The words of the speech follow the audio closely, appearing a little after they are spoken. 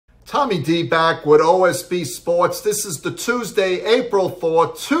Tommy D back with OSB Sports. This is the Tuesday, April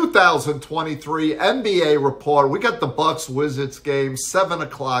 4th, 2023 NBA report. We got the Bucks-Wizards game, 7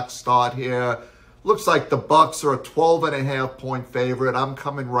 o'clock start here. Looks like the Bucks are a 12.5-point favorite. I'm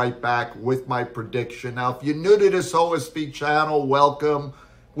coming right back with my prediction. Now, if you're new to this OSB channel, welcome.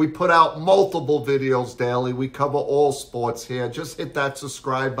 We put out multiple videos daily. We cover all sports here. Just hit that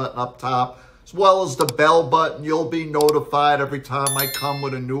subscribe button up top, as well as the bell button. You'll be notified every time I come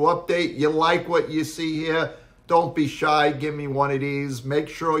with a new update. You like what you see here? Don't be shy. Give me one of these. Make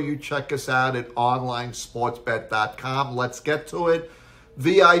sure you check us out at onlinesportsbet.com. Let's get to it.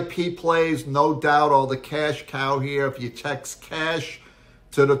 VIP plays, no doubt, are the cash cow here. If you text cash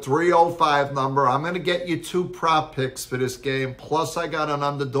to the 305 number, I'm going to get you 2 prop picks for this game. Plus, I got an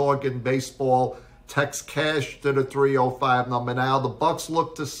underdog in baseball. Text cash to the 305 number. Now, the Bucks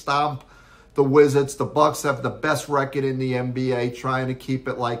look to stomp the Wizards. The Bucks have the best record in the NBA, trying to keep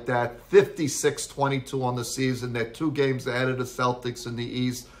it like that. 56-22 on the season. They're 2 games ahead of the Celtics in the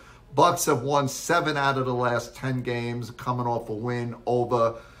East. Bucks have won 7 out of the last 10 games, coming off a win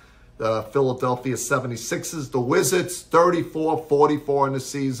over the Philadelphia 76ers. The Wizards, 34-44 in the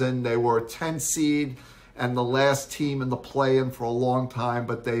season. They were a 10 seed and the last team in the play-in for a long time,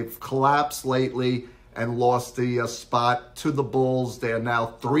 but they've collapsed lately and lost the spot to the Bulls. They are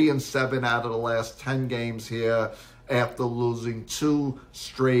now 3-7 out of the last 10 games here after losing 2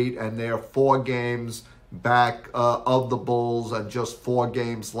 straight, and they're 4 games back of the Bulls and just 4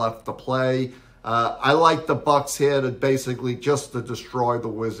 games left to play. I like the Bucks here to basically just to destroy the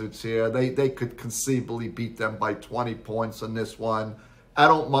Wizards here. They could conceivably beat them by 20 points in this one. I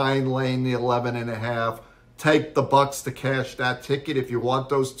don't mind laying the 11.5. Take the Bucks to cash that ticket. If you want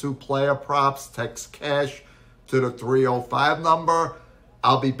those 2 player props, text cash to the 305 number.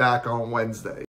 I'll be back on Wednesday.